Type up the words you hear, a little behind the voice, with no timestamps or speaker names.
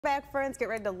Back, friends, get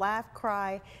ready to laugh,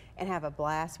 cry, and have a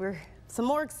blast. We're some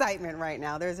more excitement right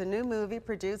now. There's a new movie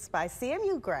produced by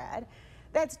CMU grad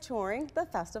that's touring the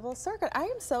festival circuit. I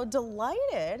am so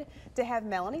delighted to have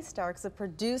Melanie Starks, the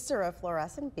producer of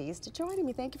Fluorescent Beast, joining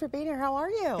me. Thank you for being here. How are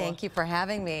you? Thank you for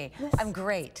having me. I'm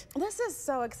great. This is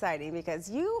so exciting because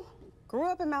you grew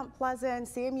up in Mount Pleasant,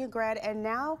 CMU grad, and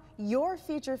now your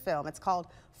feature film, it's called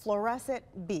Fluorescent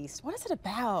Beast. What is it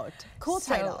about? Cool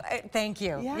title. Thank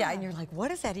you. Yeah, and you're like, what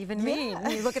does that even mean?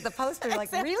 And you look at the poster, you're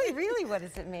like, really, what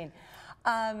does it mean?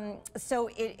 So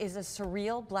it is a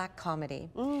surreal black comedy,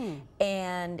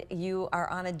 and you are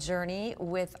on a journey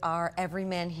with our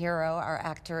everyman hero. Our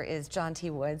actor is John T.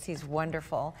 Woods. He's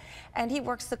wonderful, and he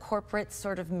works the corporate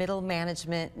sort of middle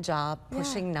management job,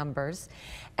 pushing numbers,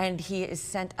 and he is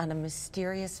sent on a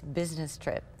mysterious business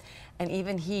trip. And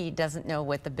even he doesn't know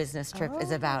what the business trip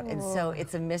is about. And so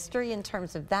it's a mystery in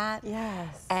terms of that.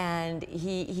 Yes. And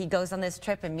he goes on this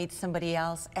trip and meets somebody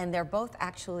else, and they're both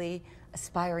actually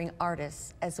aspiring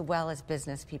artists as well as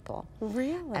business people.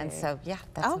 Really? And so, yeah,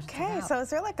 that's what it's about. So is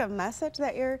there like a message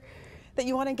that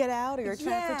you want to get out, or you're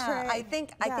trying to portray? I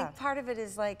think part of it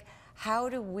is like, how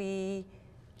do we,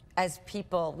 as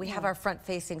people, we have our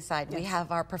front-facing side, we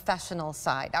have our professional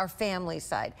side, our family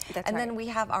side, and then we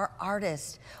have our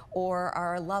artist or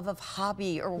our love of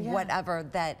hobby or whatever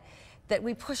that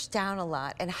we push down a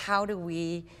lot, and how do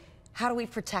we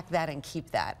protect that and keep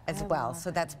that as well?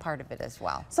 So that's part of it as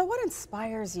well. So what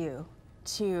inspires you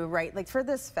to write, like for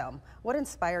this film, what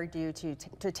inspired you to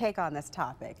take on this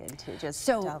topic and to just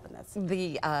delve in this?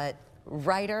 The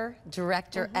writer,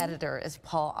 director, editor is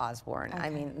Paul Osborne. I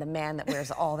mean, the man that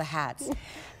wears all the hats.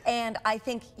 And I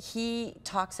think he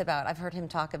talks about, I've heard him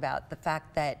talk about the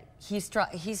fact that he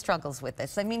struggles with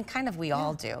this. I mean, kind of we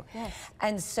all do. Yes.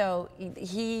 And so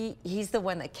he's the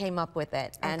one that came up with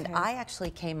it. And I actually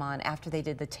came on after they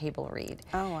did the table read.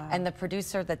 Oh, wow. And the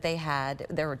producer that they had,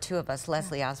 there were two of us,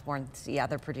 Leslie Osborne's the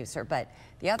other producer, but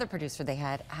the other producer they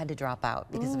had to drop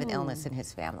out because of an illness in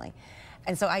his family.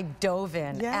 And so I dove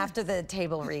in after the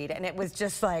table read, and it was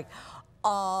just like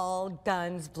all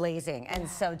guns blazing, and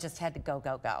so just had to go.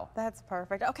 That's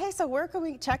perfect. Okay, so where can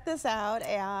we check this out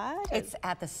at? It's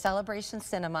at the Celebration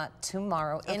Cinema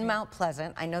tomorrow in Mount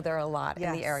Pleasant. I know there are a lot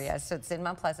in the area, so it's in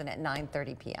Mount Pleasant at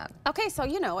 9:30 p.m. Okay, so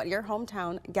you know what, you're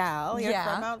hometown gal, you're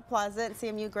from Mount Pleasant,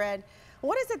 CMU grad.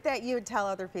 What is it that you would tell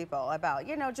other people about,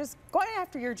 you know, just going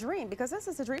after your dream? Because this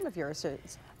is a dream of yours to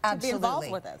be involved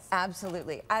with this.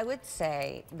 Absolutely. I would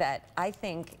say that I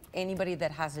think anybody that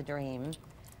has a dream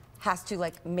has to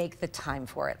like make the time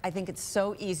for it. I think it's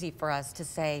so easy for us to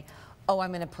say, oh, I'm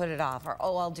going to put it off, or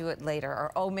oh, I'll do it later,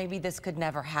 or oh, maybe this could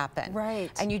never happen. Right.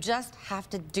 And you just have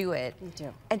to do it. You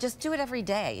do. And just do it every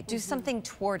day. Do something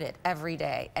toward it every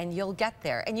day, and you'll get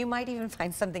there. And you might even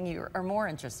find something you are more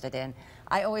interested in.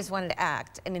 I always wanted to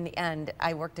act, and in the end,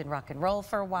 I worked in rock and roll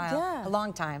for a while, a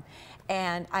long time,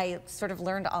 and I sort of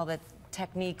learned all the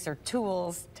techniques or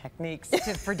techniques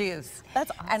to produce.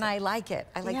 That's awesome. And I like it.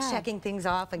 I like checking things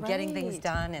off and getting things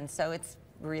done, and so it's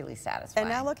really satisfying.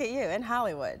 And now look at you in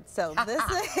Hollywood. So this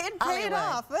it paid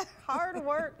off. Hard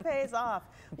work pays off.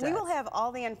 We will have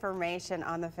all the information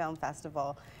on the film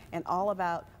festival and all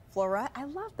about I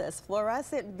love this,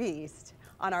 Fluorescent Beast,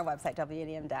 on our website,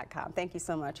 WNEM.com. Thank you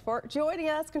so much for joining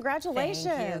us. Congratulations.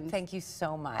 Thank you. Thank you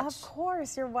so much. Of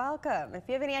course, you're welcome. If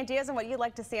you have any ideas on what you'd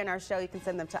like to see on our show, you can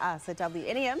send them to us at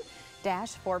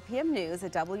WNEM-4PM News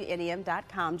at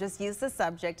WNEM.com. Just use the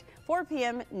subject 4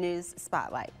 p.m. News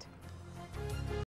Spotlight.